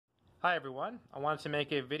Hi everyone, I wanted to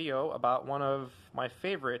make a video about one of my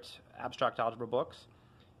favorite abstract algebra books.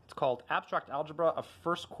 It's called Abstract Algebra, a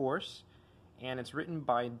First Course, and it's written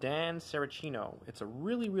by Dan Saracino. It's a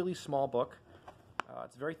really small book.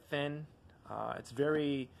 It's very thin. It's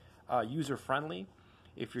very user-friendly.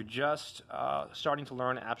 If you're just starting to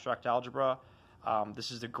learn abstract algebra, this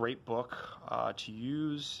is a great book to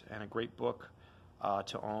use and a great book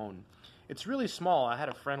to own. It's really small. I had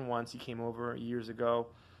a friend once, he came over years ago,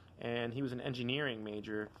 and he was an engineering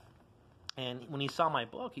major, and when he saw my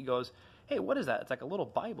book, he goes, "Hey, what is that?" It's like a little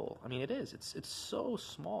Bible. I mean, it is. It's so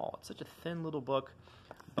small. It's such a thin little book,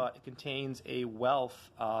 but it contains a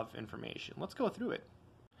wealth of information. Let's go through it.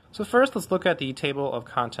 So first, let's look at the table of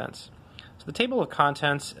contents. So the table of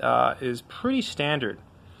contents is pretty standard.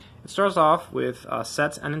 It starts off with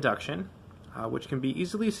sets and induction, which can be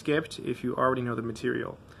easily skipped if you already know the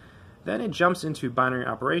material. Then it jumps into binary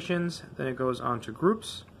operations. Then it goes on to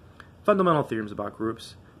groups, fundamental theorems about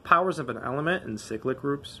groups, powers of an element in cyclic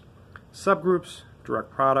groups, subgroups, direct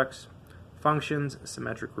products, functions,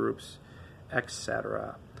 symmetric groups,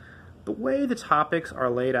 etc. The way the topics are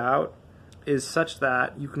laid out is such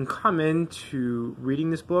that you can come into reading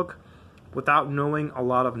this book without knowing a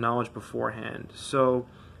lot of knowledge beforehand. So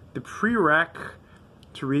the prereq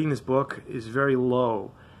to reading this book is very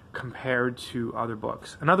low compared to other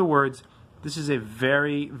books. In other words, this is a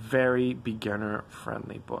very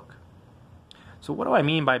beginner-friendly book. So what do I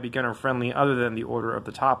mean by beginner-friendly other than the order of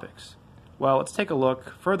the topics? Well, let's take a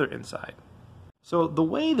look further inside. So the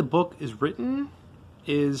way the book is written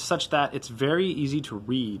is such that it's very easy to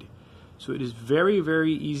read. So it is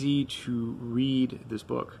very easy to read this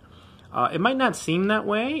book. It might not seem that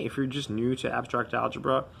way if you're just new to abstract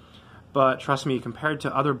algebra, but trust me, compared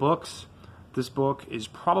to other books, this book is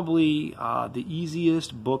probably the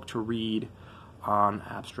easiest book to read on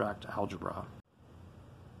abstract algebra.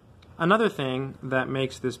 Another thing that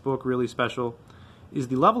makes this book really special is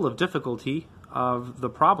the level of difficulty of the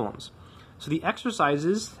problems. So the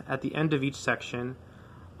exercises at the end of each section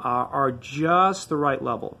are just the right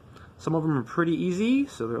level. Some of them are pretty easy,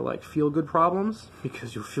 so they're like feel-good problems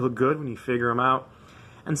because you'll feel good when you figure them out.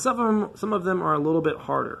 And some of them are a little bit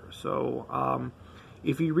harder. So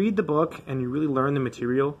if you read the book and you really learn the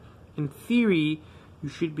material, in theory, you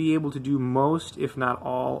should be able to do most, if not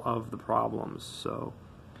all, of the problems. So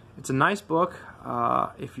it's a nice book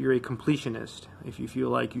if you're a completionist. If you feel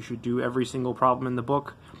like you should do every single problem in the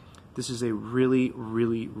book, this is a really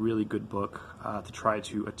good book to try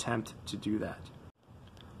to attempt to do that.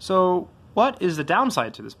 So what is the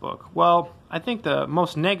downside to this book? Well, I think the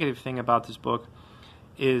most negative thing about this book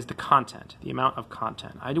is the content, the amount of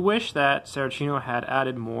content. I wish that Saracino had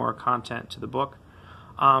added more content to the book,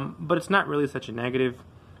 but it's not really such a negative,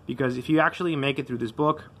 because if you actually make it through this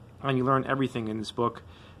book and you learn everything in this book,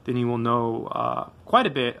 then you will know quite a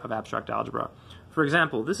bit of abstract algebra. For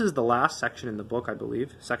example, this is the last section in the book, I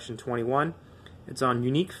believe, section 21. It's on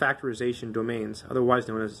unique factorization domains, otherwise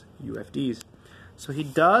known as UFDs. So he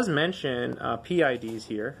does mention PIDs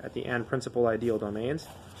here at the end, principal ideal domains.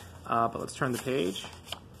 But let's turn the page.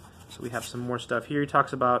 So we have some more stuff here. He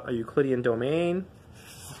talks about a Euclidean domain.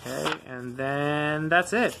 Okay, and then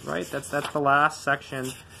that's it, right? That's the last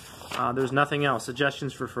section. There's nothing else.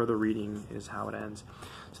 Suggestions for further reading is how it ends.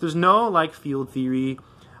 So there's no like field theory.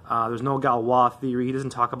 There's no Galois theory. He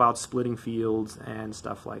doesn't talk about splitting fields and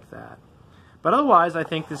stuff like that. But otherwise, I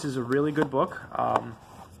think this is a really good book.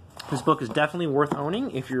 This book is definitely worth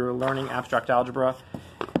owning if you're learning abstract algebra.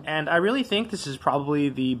 And I really think this is probably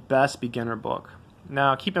the best beginner book.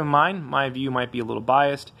 Now, keep in mind, my view might be a little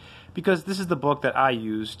biased, because this is the book that I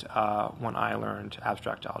used when I learned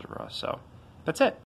abstract algebra. So, that's it.